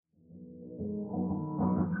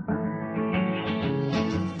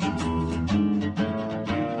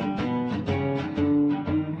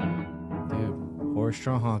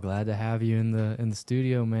Trahan, glad to have you in the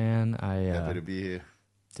studio, man. Happy to be here.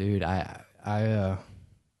 Dude, I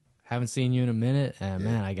haven't seen you in a minute, and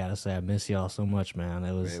man, I gotta say I miss y'all so much, man.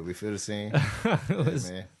 It was Man, we feel the same.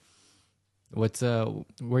 Man.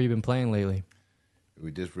 Where you been playing lately?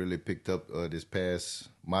 We just really picked up this past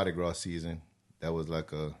Mardi Gras season. That was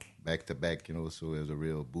like a back-to-back, so it was a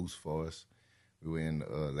real boost for us. We were in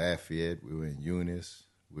Lafayette, we were in Eunice,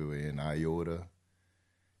 we were in Iota,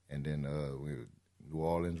 and then we were New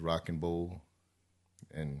Orleans, Rock and Bowl,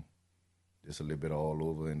 and just a little bit all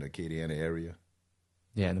over in the Acadiana area.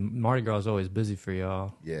 Yeah, and the Mardi Gras is always busy for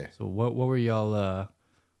y'all. Yeah. So what were y'all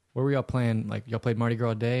where were y'all playing? Like y'all played Mardi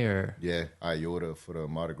Gras Day or? Yeah, Iota for the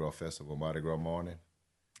Mardi Gras Festival, Mardi Gras morning.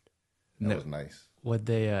 That was nice. What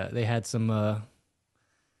they had some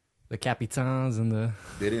the Capitans and the.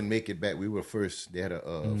 They didn't make it back. We were first. They had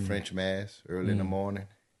a French mass early in the morning,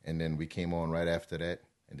 and then we came on right after that.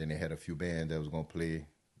 And then they had a few bands that was gonna play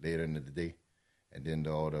later in the day, and then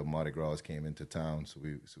all the Mardi Gras came into town, so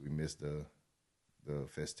we missed the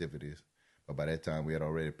festivities. But by that time, we had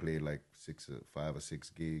already played like 5 or 6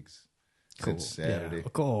 gigs since Saturday. Yeah,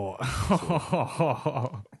 cool.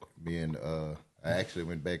 So, I actually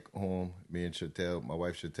went back home. Me and Chantel, my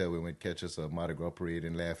wife Chantel, we went catch us a Mardi Gras parade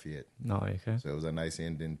in Lafayette. No, okay. So it was a nice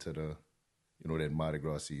ending to the, that Mardi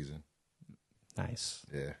Gras season. Nice.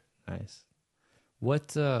 Yeah. Nice.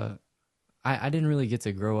 What, I didn't really get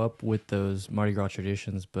to grow up with those Mardi Gras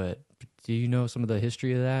traditions, but do you know some of the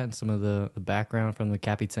history of that and some of the background from the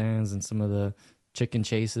Capitans and some of the chicken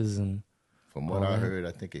chases? And from what I heard,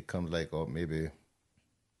 I think it comes like, maybe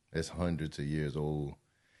it's hundreds of years old.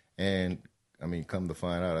 And I mean, come to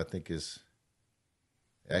find out, I think it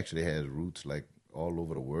actually has roots like all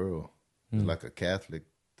over the world. It's like a Catholic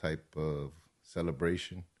type of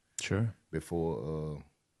celebration. Sure. Before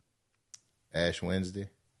Ash Wednesday.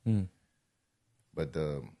 But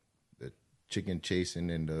the chicken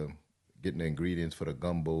chasing and getting the ingredients for the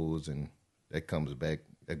gumbos, and that goes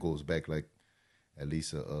back like at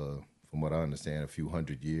least from what I understand, a few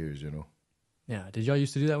hundred years, Yeah. Did y'all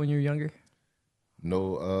used to do that when you were younger?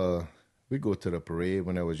 No, we go to the parade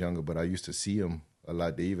when I was younger, but I used to see them a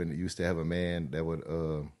lot. They even used to have a man that would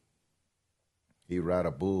he'd ride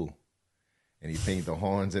a bull, and he paint the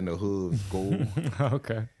horns and the hooves gold.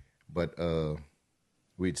 Okay. But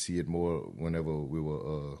we'd see it more whenever we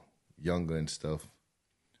were younger and stuff.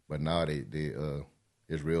 But now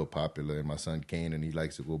it's real popular. And my son Kane, and he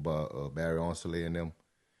likes to go by Barry Onsley and them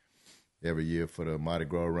every year for the Mardi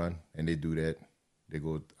Gras run, and they do that. They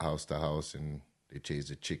go house to house and they chase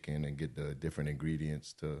the chicken and get the different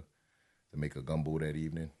ingredients to make a gumbo that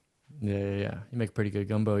evening. Yeah. You make a pretty good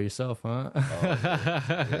gumbo yourself, huh?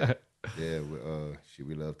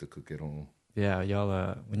 We love to cook at home. Yeah,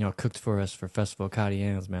 y'all, when y'all cooked for us for Festival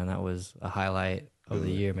Acadians, man, that was a highlight of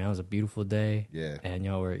the year, man. It was a beautiful day. Yeah. And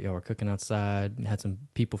y'all were cooking outside, and had some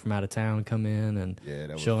people from out of town come in and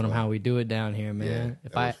showing them how we do it down here, man.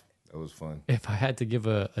 Yeah, that was fun. If I had to give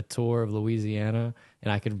a tour of Louisiana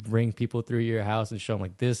and I could bring people through your house and show them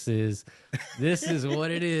like this is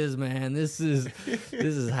what it is, man. This is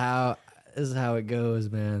how it goes,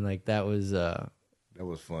 man. Like that was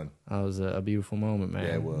fun. That was a beautiful moment, man.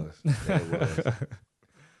 Yeah, it was.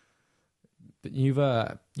 But you've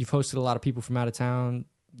hosted a lot of people from out of town.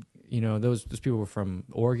 Those people were from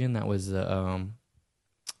Oregon. That was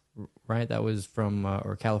right. That was from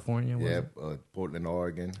or California. Portland,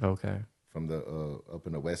 Oregon. Okay. From the up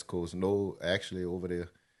in the West Coast. No, actually over there,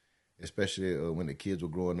 especially when the kids were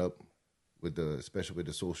growing up, especially with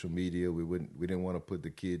the social media, we didn't want to put the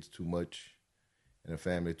kids too much and the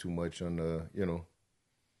family too much on the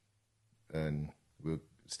and we'll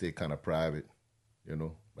stay kind of private,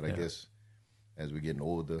 But I guess as we're getting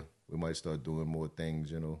older, we might start doing more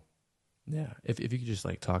things, Yeah, if you could just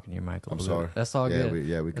like talk in your mic a little sorry. bit. That's all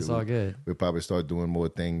good. That's all good. We'll probably start doing more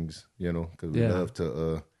things, because we love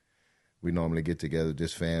to, we normally get together,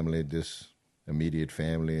 just family, just immediate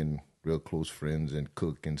family and real close friends and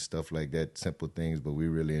cook and stuff like that, simple things, but we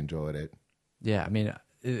really enjoy that. Yeah, I mean,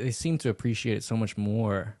 they seem to appreciate it so much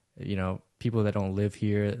more, people that don't live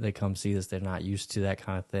here, they come see this, they're not used to that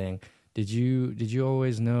kind of thing. Did you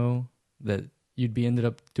always know that you'd be ended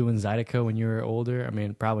up doing Zydeco when you were older? I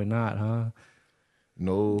mean, probably not, huh?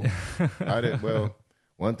 No, I didn't. Well,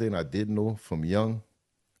 one thing I did know from young,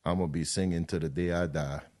 I'm going to be singing to the day I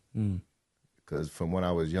die. Because from when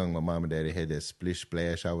I was young, my mom and daddy had that Splish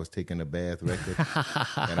Splash, I Was Taking a Bath record.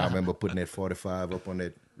 And I remember putting that 45 up on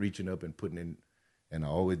that, reaching up and putting in, and I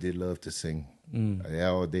always did love to sing.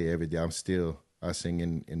 All day, every day. I sing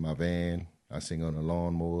in my van. I sing on the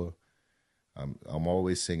lawnmower. I'm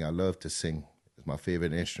always singing. I love to sing. It's my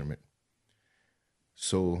favorite instrument.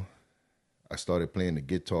 So I started playing the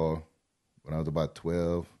guitar when I was about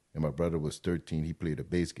 12, and my brother was 13. He played the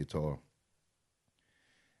bass guitar.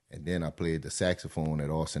 And then I played the saxophone at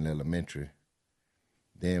Austin Elementary.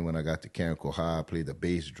 Then when I got to Carrico High, I played the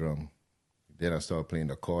bass drum. Then I started playing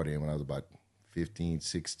the accordion when I was about 15,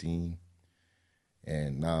 16.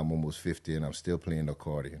 And now I'm almost 50 and I'm still playing the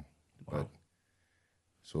accordion. Wow. But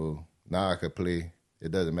so now I can play.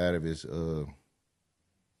 It doesn't matter if it's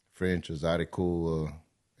French or Zydeco,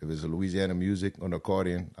 if it's Louisiana music on the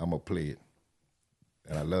accordion, I'm going to play it.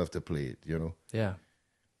 And I love to play it, you know. Yeah.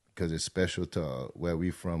 Because it's special to where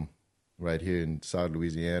we from, right here in South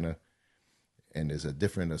Louisiana. And there's a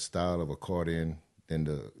different style of accordion than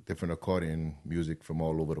the different accordion music from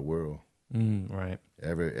all over the world. Right.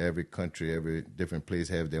 Every country, every different place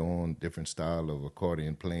have their own different style of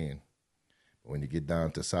accordion playing. But when you get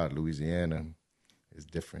down to South Louisiana, it's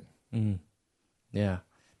different. Yeah.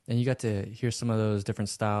 And you got to hear some of those different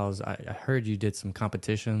styles. I heard you did some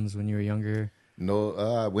competitions when you were younger. No,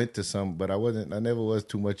 I went to some, but I never was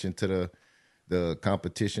too much into the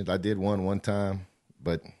competitions. I did one time,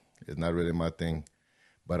 but it's not really my thing.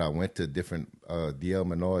 But I went to different, D.L.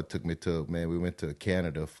 Menard took me to, we went to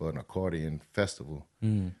Canada for an accordion festival.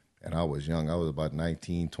 And I was young. I was about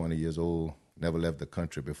 19, 20 years old. Never left the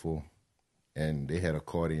country before. And they had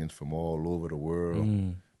accordions from all over the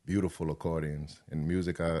world. Beautiful accordions. And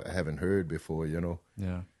music I haven't heard before, you know.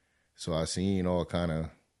 Yeah. So I seen all kind of,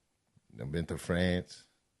 I've been to France.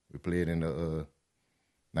 We played in the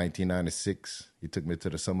 1996. He took me to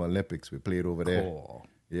the Summer Olympics. We played over there. Cool.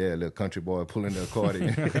 Yeah, little country boy pulling the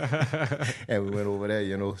accordion. And we went over there,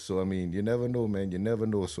 you know. So, I mean, you never know, man. You never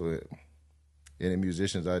know. So, any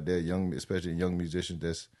musicians out there, young, especially young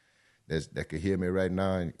musicians that could hear me right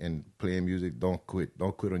now and playing music, don't quit.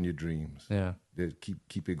 Don't quit on your dreams. Yeah. Just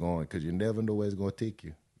keep it going because you never know where it's going to take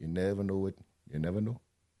you. You never know what. You never know.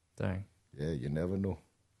 Dang. Yeah, you never know.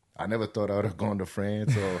 I never thought I would have gone to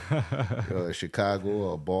France or Chicago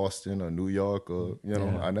or Boston or New York or, you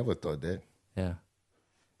know, I never thought that. Yeah.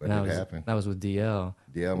 But it happened. That was with DL.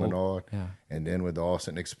 DL Menard. Yeah. And then with the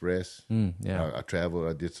Austin Express. Yeah. I traveled.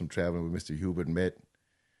 I did some traveling with Mr. Hubert Met.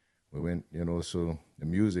 We went, you know, so the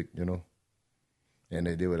music, you know. And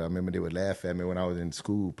I remember they would laugh at me when I was in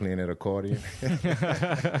school playing that accordion.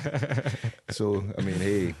 So, I mean,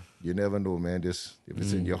 hey, you never know, man. Just if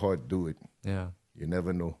it's in your heart, do it. Yeah. You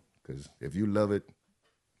never know. Because if you love it,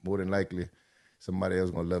 more than likely, somebody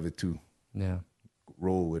else going to love it too. Yeah.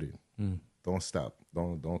 Roll with it. Don't stop.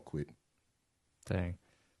 Don't quit. Dang.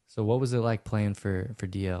 So what was it like playing for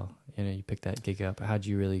DL? You know, you picked that gig up. How'd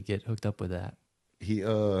you really get hooked up with that?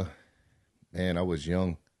 Man, I was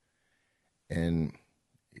young. And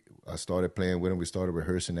I started playing with him. We started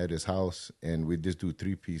rehearsing at his house. And we just do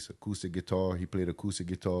 3-piece acoustic guitar. He played acoustic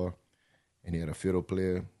guitar. And he had a fiddle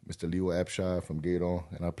player, Mr. Leo Abshire from Gaydon,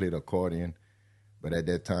 and I played accordion. But at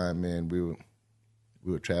that time, man, we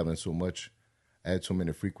were traveling so much. I had so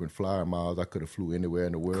many frequent flyer miles. I could have flew anywhere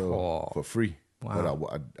in the world for free. Wow.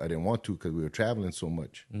 But I didn't want to because we were traveling so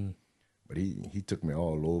much. But he took me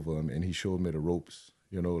all over, and he showed me the ropes,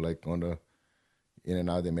 you know, like on the in and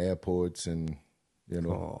out of them airports, and you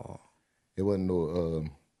know, it wasn't no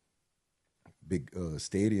big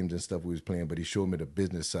stadiums and stuff we was playing. But he showed me the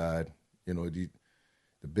business side. You know, the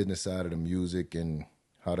business side of the music and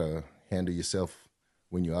how to handle yourself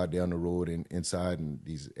when you're out there on the road and inside in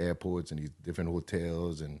these airports and these different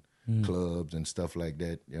hotels and clubs and stuff like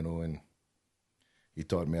that, you know, and he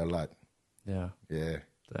taught me a lot. Yeah. Yeah.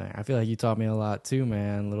 Dang. I feel like you taught me a lot too,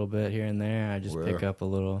 man, a little bit here and there. I just pick up a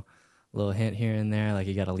little hint here and there, like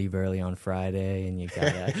you got to leave early on Friday and you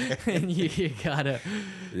got to, and you got to.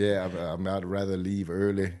 Yeah, I'd rather leave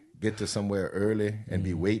early. Get to somewhere early and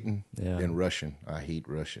be waiting than rushing. I hate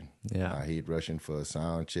rushing. Yeah. I hate rushing for a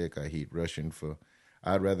sound check. I hate rushing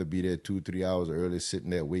I'd rather be there 2-3 hours early,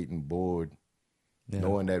 sitting there waiting, bored,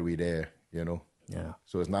 knowing that we there, you know? Yeah.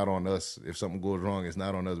 So it's not on us. If something goes wrong, it's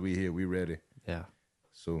not on us. We here, we ready. Yeah.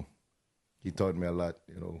 So he taught me a lot,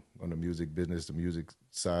 you know, on the music business, the music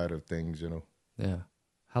side of things, you know? Yeah.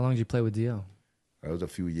 How long did you play with DL? That was a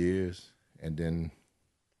few years. And then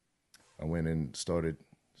I went and started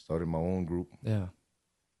my own group. Yeah.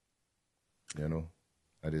 You know,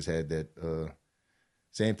 I just had that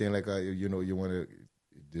same thing. Like you know, you want to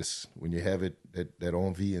just when you have it that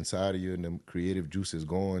envie inside of you and the creative juice is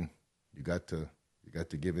going, you got to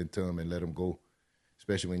give in to them and let them go.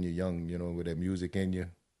 Especially when you're young, you know, with that music in you,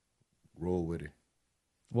 roll with it.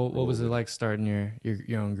 What was it like starting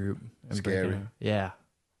your own group? And Scary. Yeah.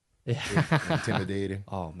 Intimidating.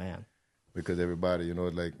 Oh man. Because everybody, you know,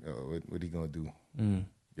 like, what he gonna do?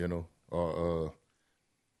 You know, or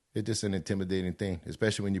it's just an intimidating thing,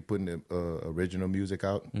 especially when you're putting the original music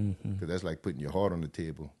out, because that's like putting your heart on the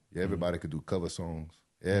table. Yeah, everybody could do cover songs.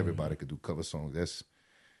 Everybody could do cover songs. That's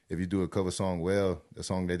if you do a cover song well, the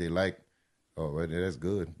song that they like, oh, well, that's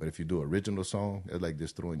good. But if you do an original song, that's like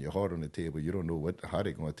just throwing your heart on the table. You don't know how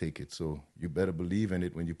they're gonna take it, so you better believe in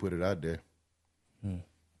it when you put it out there.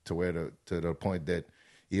 To the point that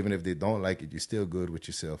even if they don't like it, you're still good with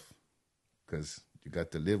yourself, because you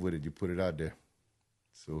got to live with it. You put it out there.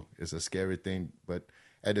 So it's a scary thing, but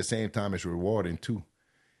at the same time, it's rewarding too.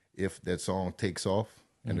 If that song takes off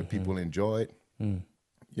and the people enjoy it,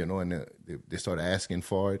 you know, and they start asking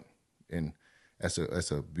for it, and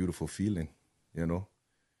that's a beautiful feeling, you know.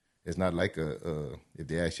 It's not like if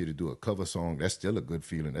they ask you to do a cover song, that's still a good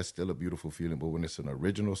feeling. That's still a beautiful feeling. But when it's an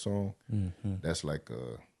original song, that's like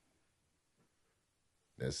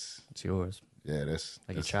it's yours. Yeah, that's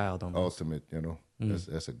like a child almost. Ultimate, you know.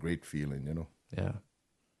 That's a great feeling, you know. Yeah.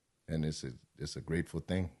 And it's a grateful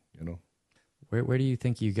thing, you know. Where do you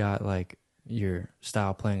think you got like your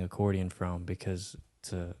style playing accordion from? Because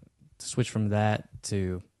to switch from that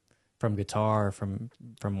to from guitar, from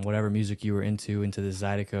whatever music you were into the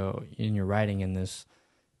Zydeco, in your writing in this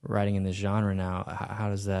genre now, how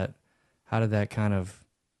did that kind of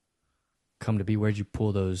come to be? Where'd you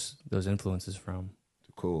pull those influences from?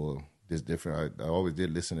 Cool. Just different. I always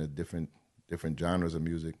did listen to different genres of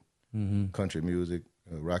music, country music,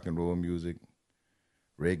 rock and roll music,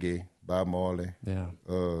 reggae, Bob Marley. Yeah.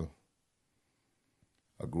 I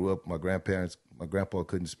grew up. My grandpa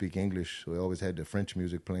couldn't speak English, so he always had the French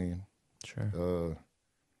music playing. Sure.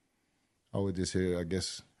 I would just heard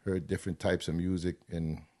different types of music,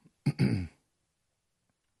 and I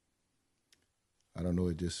don't know.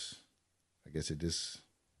 I guess it just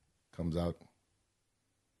comes out.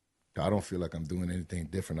 I don't feel like I'm doing anything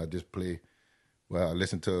different. I just play. Well,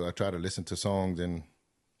 I try to listen to songs, and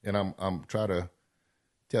I'm try to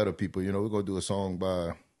tell the people, you know, we're gonna do a song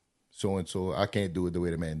by so and so. I can't do it the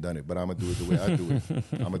way the man done it, but I'm gonna do it the way I do it.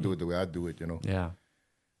 I'm gonna do it the way I do it, you know. Yeah.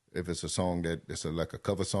 If it's a song it's like a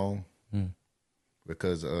cover song,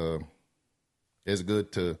 because it's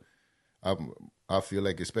good to. I feel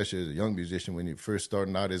like, especially as a young musician, when you're first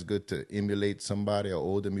starting out, it's good to emulate somebody, an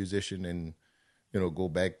older musician, and you know, go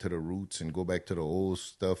back to the roots and go back to the old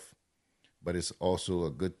stuff. But it's also a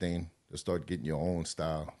good thing to start getting your own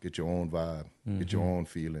style, get your own vibe, get your own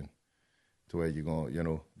feeling, to where you're going, you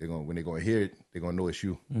know, when they're going to hear it, they're going to know it's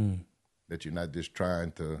you, that you're not just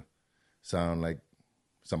trying to sound like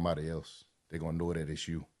somebody else. They're going to know that it's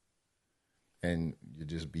you, and you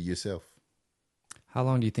just be yourself. How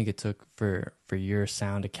long do you think it took for your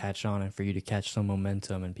sound to catch on and for you to catch some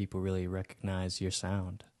momentum and people really recognize your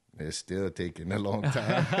sound? It's still taking a long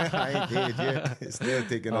time. I ain't dead yet. It's still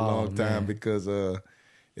taking a long time, because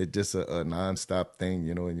it's just a nonstop thing,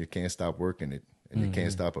 you know, and you can't stop working it, and you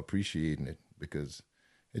can't stop appreciating it, because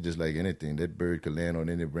it's just like anything. That bird could land on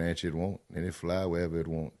any branch it wants, and it fly wherever it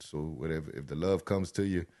wants. So whatever, if the love comes to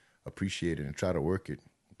you, appreciate it and try to work it.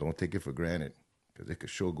 Don't take it for granted, because it could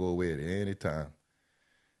sure go away at any time.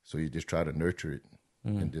 So you just try to nurture it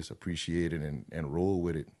and just appreciate it and roll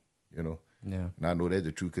with it, you know. Yeah. And I know that's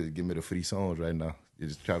the truth, because it give me the free songs right now. You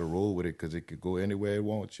just try to roll with it, because it could go anywhere it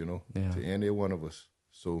wants, you know, to any one of us.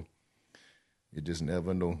 So you just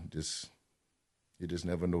never know. You just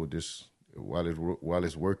never know. Just while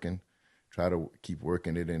it's working, try to keep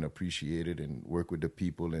working it and appreciate it and work with the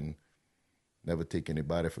people, and never take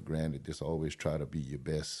anybody for granted. Just always try to be your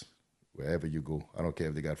best wherever you go. I don't care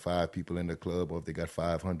if they got 5 people in the club, or if they got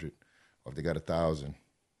 500, or if they got 1,000.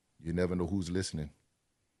 You never know who's listening.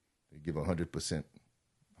 They give 100%,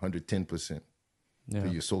 110%. Yeah. So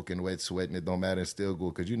you're soaking wet, sweating, it don't matter, and still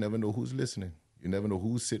go, because you never know who's listening. You never know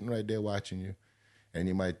who's sitting right there watching you. And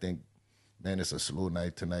you might think, man, it's a slow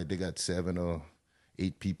night tonight. They got 7 or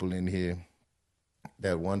 8 people in here.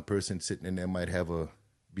 That one person sitting in there might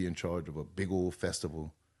be in charge of a big old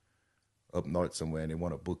festival up north somewhere, and they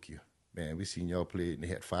want to book you. Man, we seen y'all play, and they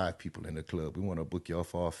had 5 people in the club. We want to book y'all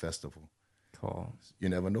for our festival. Cool. You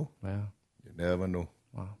never know. Wow. You never know.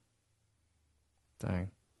 Wow.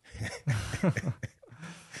 Dang.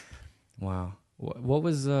 Wow. What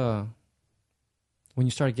was when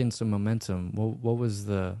you started getting some momentum? What was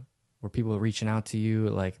were people reaching out to you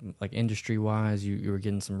like industry wise? You were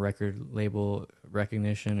getting some record label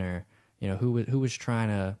recognition, or you know who was trying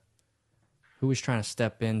to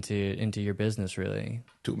step into your business really?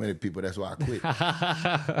 Too many people. That's why I quit.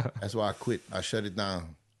 That's why I quit. I shut it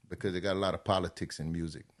down, because they got a lot of politics in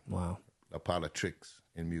music. Wow. A politics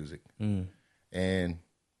in music. And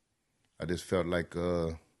I just felt like,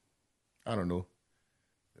 I don't know,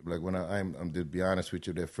 like when I'm to be honest with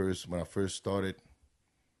you, when I first started,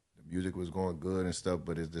 music was going good and stuff,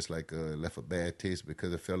 but it's just like left a bad taste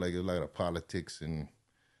because it felt like it was like a politics, and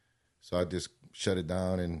so I just shut it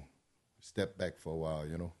down and stepped back for a while,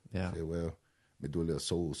 you know. Yeah. Say, well, let me do a little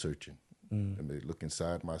soul searching. Let me look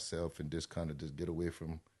inside myself and just kind of just get away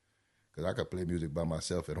from, because I could play music by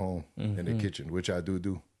myself at home in the kitchen, which I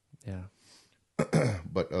do. Yeah.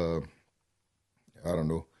 But I don't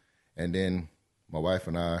know. And then my wife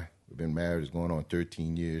and I, we've been married, it's going on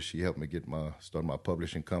 13 years. She helped me start my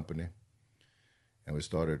publishing company. And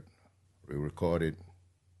we recorded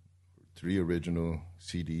 3 original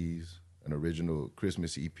CDs, an original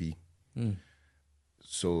Christmas EP.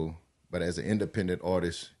 So, but as an independent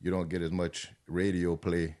artist, you don't get as much radio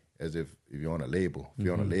play as if you're on a label. If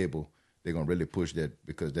you're on a label, they're going to really push that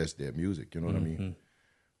because that's their music, you know what I mean?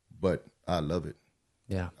 But I love it.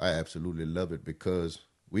 Yeah. I absolutely love it because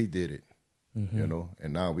we did it, you know,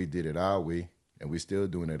 and now we did it our way, and we're still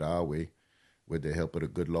doing it our way with the help of the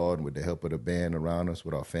good Lord and with the help of the band around us,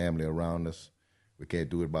 with our family around us. We can't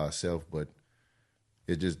do it by ourselves, but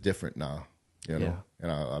it's just different now, you know,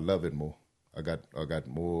 and I love it more. I got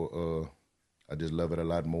more, I just love it a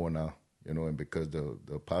lot more now, you know, and because the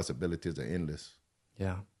possibilities are endless.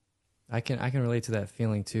 Yeah. I can relate to that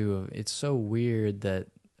feeling too. It's so weird that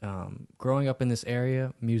growing up in this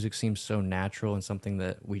area, music seems so natural and something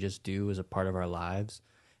that we just do as a part of our lives.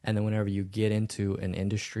 And then whenever you get into an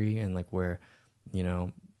industry and like where, you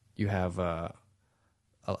know, you have a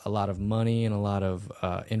lot of money and a lot of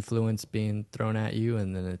influence being thrown at you,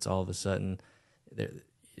 and then it's all of a sudden,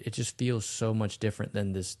 it just feels so much different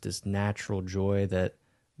than this natural joy that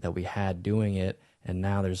we had doing it. And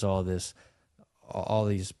now there's all these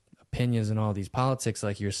opinions and all these politics,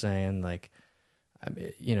 like you're saying, like, I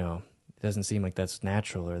mean, you know, it doesn't seem like that's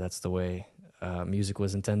natural or that's the way music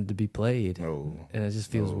was intended to be played. No, and it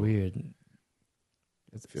just feels weird.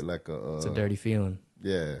 Feel like it's a dirty feeling.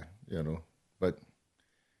 Yeah, you know. But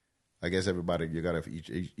I guess everybody,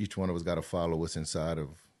 each one of us got to follow what's inside of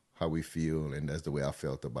how we feel, and that's the way I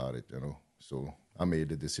felt about it, you know. So I made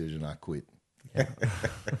the decision. I quit. Yeah.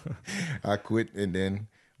 I quit, and then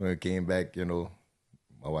when I came back, you know,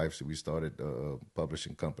 my wife said we started a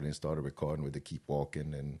publishing company and started recording with the Keep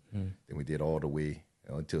Walking, and then we did all the way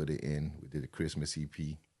until the end. We did a Christmas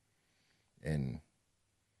EP, and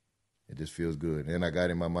it just feels good. And I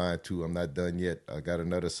got in my mind too, I'm not done yet. I got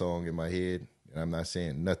another song in my head, and I'm not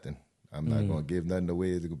saying nothing. I'm not going to give nothing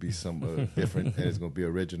away. It's going to be some different, and it's going to be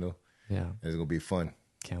original. Yeah, and it's going to be fun.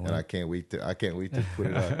 Can't wait. And I can't wait to put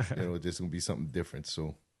it out. You know, it's just going to be something different.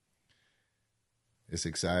 So it's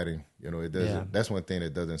exciting. You know, it doesn't. Yeah. That's one thing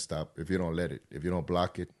that doesn't stop. If you don't let it, if you don't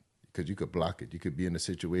block it, because you could block it. You could be in a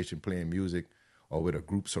situation playing music or with a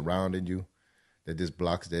group surrounding you that just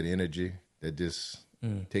blocks that energy, that just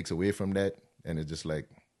takes away from that, and it's just like,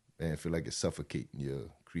 man, I feel like it's suffocating your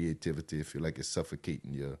creativity. I feel like it's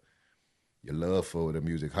suffocating your love for the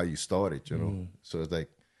music, how you started, you know. So it's like,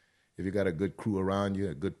 if you got a good crew around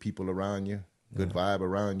you, good people around you, good vibe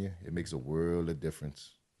around you, it makes a world of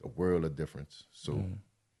difference. A world of difference. So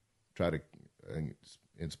try to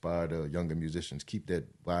inspire the younger musicians. Keep that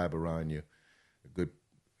vibe around you, a good,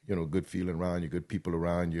 you know, good feeling around you, good people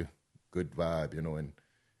around you, good vibe, you know, and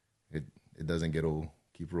it doesn't get old.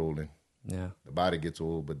 Keep rolling. Yeah. The body gets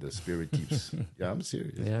old, but the spirit keeps. Yeah, I'm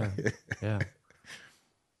serious. Yeah. Yeah.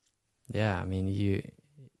 Yeah. I mean, you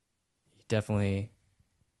definitely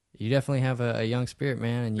have a young spirit,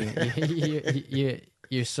 man, and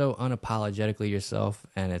you're so unapologetically yourself,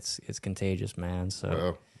 and it's contagious, man. So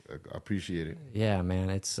well, I appreciate it. Yeah, man.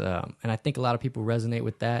 It's and I think a lot of people resonate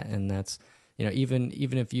with that, and that's, you know, even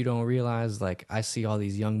if you don't realize, like, I see all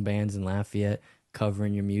these young bands in Lafayette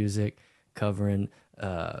covering your music, covering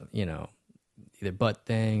you know, either Butt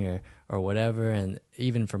Thing or whatever, and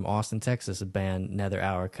even from Austin, Texas, a band Nether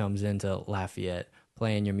Hour comes into Lafayette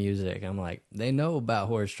playing your music. I'm like, they know about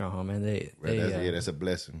Horace Trahan, man. That's a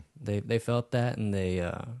blessing. They felt that, and they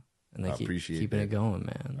keep keeping it going,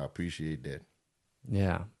 man. I appreciate that.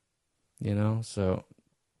 Yeah, you know. So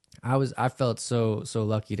I felt so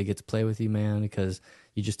lucky to get to play with you, man, because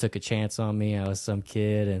you just took a chance on me. I was some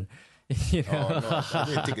kid, and you know. Oh, no, I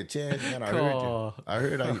didn't take a chance, man. I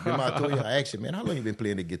heard you. I told you. I asked you, man, how long you been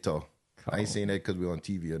playing the guitar? I ain't saying that because we're on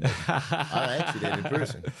TV or nothing. I asked you that in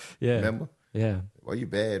person. Yeah. Remember? Yeah. Well, you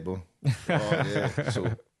bad, bro. Oh, yeah.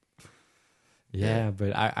 So. Yeah,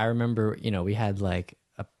 but I remember, you know, we had like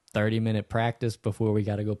a 30-minute practice before we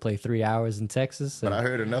got to go play 3 hours in Texas. So. But I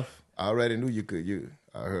heard enough. I already knew you could.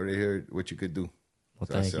 I already heard what you could do. Well,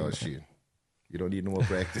 so I said, oh, shit. You don't need no more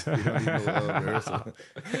practice. You don't need no rehearsal.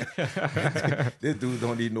 This dude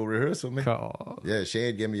don't need no rehearsal, man. Yeah,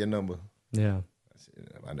 Shane gave me your number. Yeah.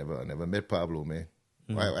 I never met Pablo, man.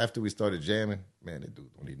 After we started jamming, man, that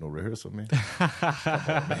dude don't need no rehearsal, man. Come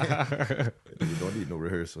on, man. We don't need no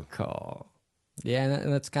rehearsal. Cool. Yeah,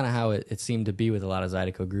 and that's kind of how it seemed to be with a lot of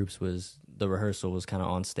Zydeco groups. Was the rehearsal was kind of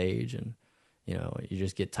on stage, and you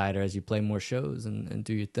just get tighter as you play more shows and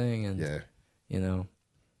do your thing. And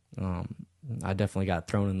I definitely got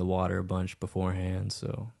thrown in the water a bunch beforehand,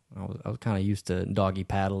 so I was kind of used to doggy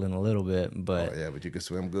paddling a little bit. But but you can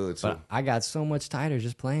swim good. So but I got so much tighter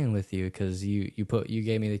just playing with you because you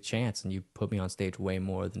gave me the chance and you put me on stage way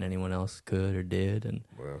more than anyone else could or did, and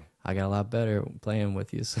I got a lot better playing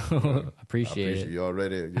with you. So appreciate it. You're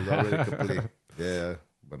already complete. Yeah,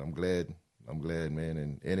 but I'm glad, man.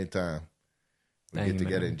 And anytime we get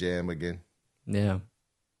together and jam again. Yeah.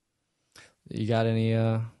 You got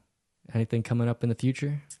anything coming up in the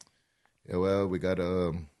future? Yeah, well, we got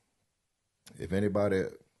if anybody,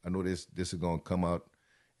 I know this is gonna come out,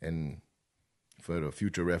 and for the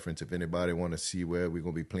future reference, if anybody want to see where we're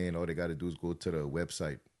gonna be playing, all they got to do is go to the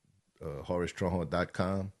website,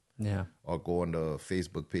 HoraceTrahan.com. Yeah. Or go on the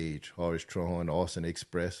Facebook page, Horace Trahan, Austin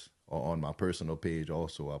Express, or on my personal page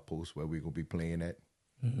also. I post where we're gonna be playing at.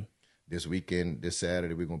 Mm-hmm. This weekend, this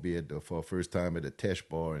Saturday, we're gonna be for our first time at the Tesh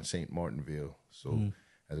Bar in St. Martinville. So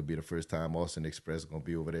that'll be the first time Austin Express is gonna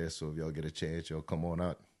be over there. So if y'all get a chance, y'all come on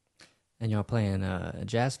out. And y'all playing a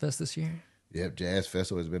Jazz Fest this year? Yep, Jazz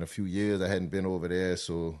Festival. It's been a few years I hadn't been over there,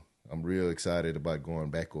 so I'm real excited about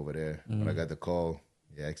going back over there. When I got the call,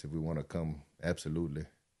 he asked if we want to come. Absolutely.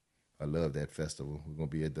 I love that festival. We're going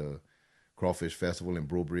to be at the Crawfish Festival in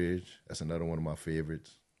Breaux Bridge. That's another one of my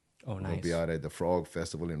favorites. Oh, nice. We're going to be out at the Frog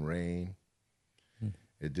Festival in Rain.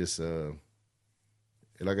 It just,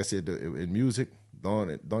 like I said, in music,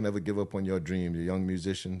 don't ever give up on your dreams, your young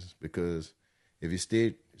musicians, because if you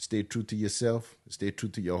stay true to yourself, stay true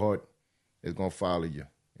to your heart, it's going to follow you,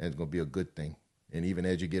 and it's going to be a good thing. And even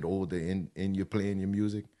as you get older in you playing your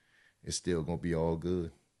music, it's still going to be all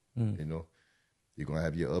good, You're going to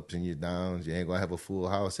have your ups and your downs. You ain't going to have a full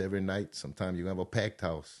house every night. Sometimes you're going to have a packed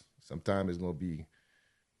house. Sometimes it's going to be,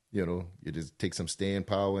 you just take some staying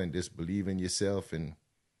power and just believe in yourself and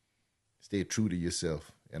stay true to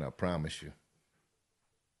yourself. And I promise you,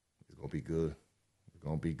 it's going to be good. It's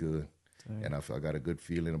going to be good. Right. And I got a good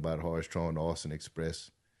feeling about Horace Trahan, the Austin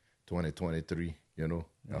Express 2023, Nice.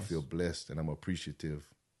 I feel blessed and I'm appreciative.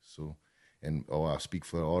 So, and I speak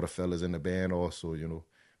for all the fellas in the band also,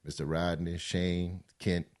 Mr. Rodney, Shane,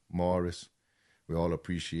 Kent, Morris. We all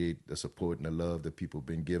appreciate the support and the love that people have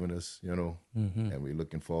been giving us, and we're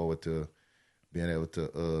looking forward to being able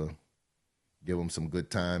to give them some good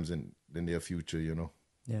times in the near future,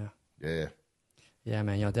 Yeah. Yeah. Yeah,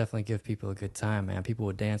 man, y'all definitely give people a good time, man. People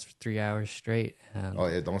will dance for 3 hours straight. And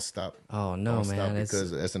don't stop. Oh, no, don't man. Stop,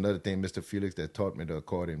 because that's another thing, Mr. Felix, that taught me the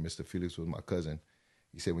accordion. Mr. Felix was my cousin.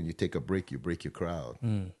 He said when you take a break, you break your crowd.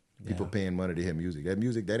 People paying money to hear music. That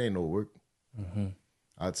music, that ain't no work. Mm-hmm.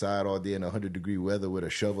 Outside all day in 100-degree weather with a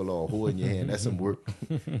shovel or a hoe in your hand, that's some work.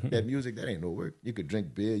 That music, that ain't no work. You could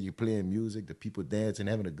drink beer, you playing music, the people dancing,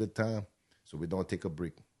 having a good time. So we don't take a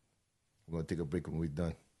break. We're going to take a break when we're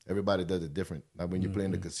done. Everybody does it different. Like when you're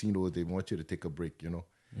playing the casinos, they want you to take a break,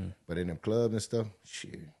 But in them clubs and stuff,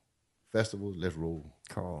 shit. Festivals, let's roll.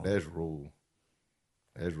 Cool. Let's roll.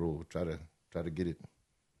 Let's roll. Try to get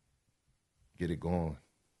it going.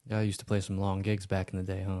 Y'all used to play some long gigs back in the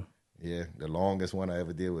day, huh? Yeah, the longest one I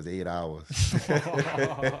ever did was 8 hours.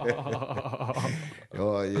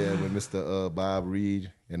 Oh, yeah, with Mr. Bob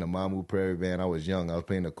Reed and the Mamu Prairie Band. I was young. I was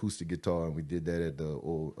playing acoustic guitar, and we did that at the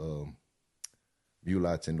old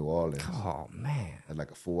Mulots in New Orleans. Oh, man. Had like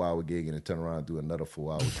a 4-hour gig, and then turn around and do another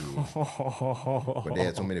 4-hour gig. But they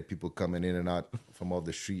had so many people coming in and out from off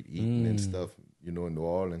the street eating and stuff, in New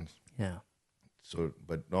Orleans. Yeah. So,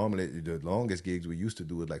 but normally the longest gigs we used to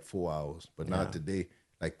do was like 4 hours, but now today,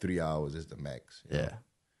 like 3 hours is the max. Yeah.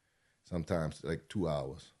 Sometimes like 2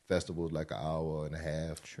 hours. Festivals like an hour and a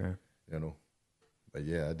half. Sure. But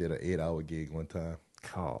yeah, I did an 8-hour gig one time.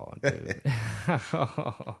 Oh, dude.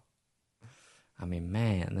 I mean,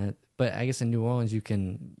 man, but I guess in New Orleans you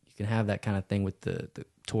can have that kind of thing with the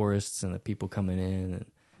tourists and the people coming in and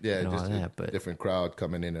just all that, but different crowd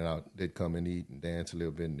coming in and out. They'd come and eat and dance a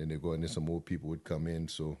little bit, and then they'd go, and then some more people would come in.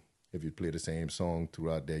 So if you play the same song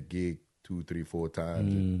throughout that gig 2, 3, 4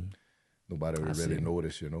 times, nobody would really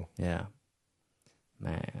notice, Yeah,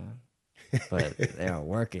 man. But they are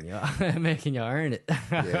working y'all, making y'all earn it.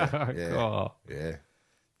 Yeah. Cool. Yeah.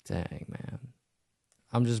 Dang, man.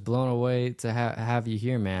 I'm just blown away to have you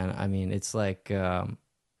here, man. I mean, it's like...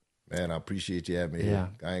 Man, I appreciate you having me here.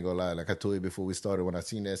 I ain't gonna lie. Like I told you before we started, when I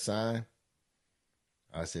seen that sign,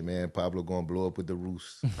 I said, man, Pablo gonna blow up with the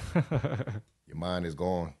roost. Your mind is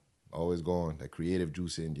gone. Always going. That creative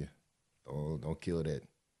juice in you. Don't kill that.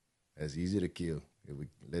 That's easy to kill. If we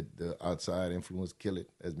let the outside influence kill it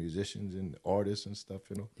as musicians and artists and stuff,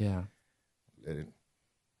 Yeah. let it,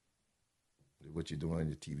 what you're doing,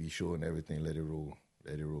 your TV show and everything, let it roll.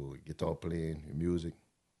 Let it roll. Guitar playing, your music,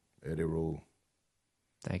 let it roll.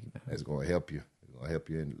 Thank you, man. That's going to help you. It's going to help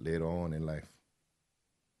you later on in life.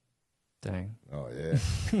 Dang. Oh, yeah.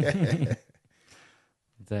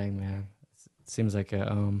 Dang, man. It seems like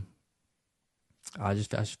I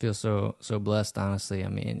just feel so blessed, honestly. I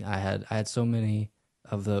mean, I had so many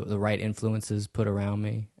of the right influences put around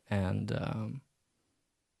me, and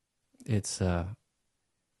it's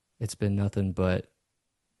been nothing but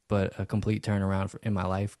a complete turnaround in my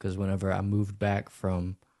life, because whenever I moved back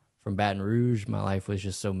from Baton Rouge, my life was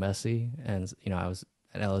just so messy, and I was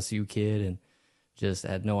an LSU kid and just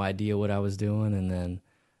had no idea what I was doing, and then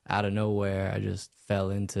out of nowhere I just fell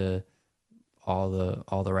into all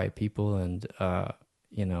the right people, and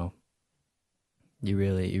you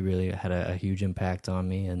really had a huge impact on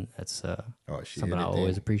me, and that's something I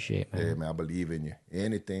always appreciate, man. Yeah, man, I believe in you.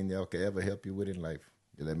 Anything that can ever help you with in life,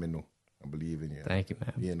 you let me know. I believe in you. Thank you,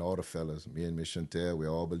 man. Me and all the fellas, me and Miss Chantel, we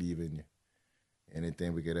all believe in you.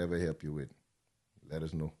 Anything we could ever help you with, let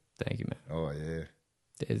us know. Thank you, man. Oh, yeah.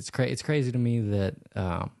 It's crazy to me that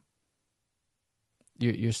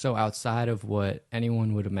you're so outside of what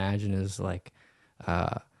anyone would imagine is like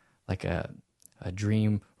a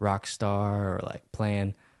dream rock star, or like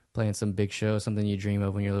playing some big show, something you dream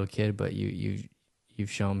of when you're a little kid. But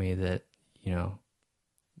you've shown me that you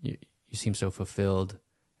seem so fulfilled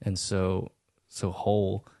and so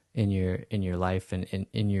whole in your life and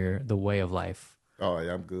in the way of life. Oh,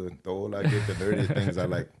 yeah, I'm good. The whole I get the dirty things I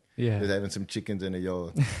like. Yeah. Just having some chickens in the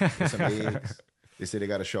yard, and some eggs. They say they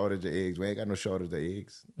got a shortage of eggs. We ain't got no shortage of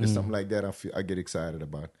eggs. There's something like that I get excited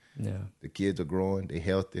about. Yeah. The kids are growing. They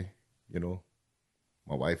healthy, My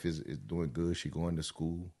wife is doing good. She going to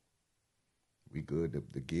school. We good.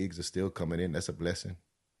 The gigs are still coming in. That's a blessing.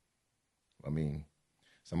 I mean,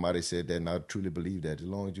 somebody said that, and I truly believe that. As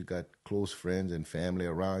long as you got close friends and family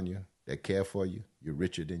around you that care for you, you're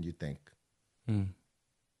richer than you think.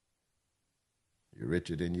 You're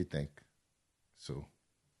richer than you think. So,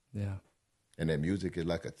 yeah. And that music is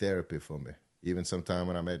like a therapy for me. Even sometime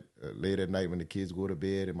when I'm at late at night when the kids go to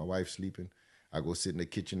bed and my wife's sleeping, I go sit in the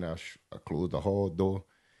kitchen. I close the hall door,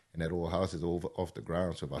 and that old house is off the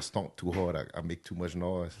ground. So if I stomp too hard, I make too much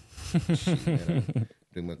noise. Shit, man, I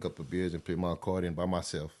drink me a couple of beers and play my accordion by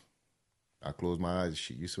myself. I close my eyes.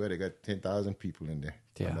 Shit, you swear they got 10,000 people in there.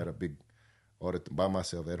 Yeah. I'm at a big auditorium by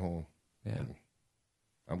myself at home. Yeah.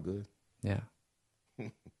 I'm good. Yeah.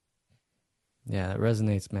 Yeah, that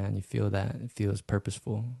resonates, man. You feel that. It feels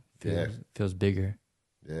purposeful. Feels bigger.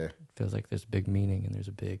 Yeah. It feels like there's big meaning, and there's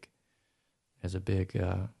a big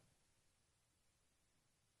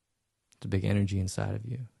energy inside of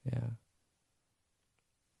you. Yeah.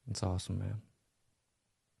 It's awesome, man.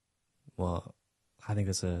 Well, I think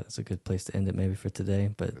that's a good place to end it maybe for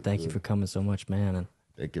today. But thank you for coming so much, man. And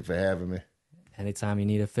thank you for having me. Anytime you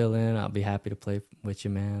need a fill in, I'll be happy to play with you,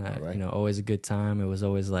 man. Right. Always a good time. It was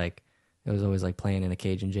always like playing in a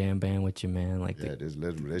Cajun jam band with you, man. Like let's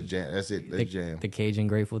jam. That's it. Let's jam. The Cajun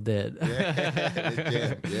Grateful Dead. Yeah,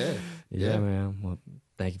 let's jam. Yeah, man. Well,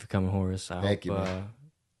 thank you for coming, Horace. Thank you, man.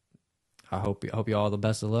 I hope you all the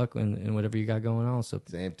best of luck in whatever you got going on. So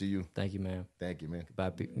same to you. Thank you, man. Thank you, man.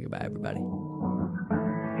 Goodbye, everybody.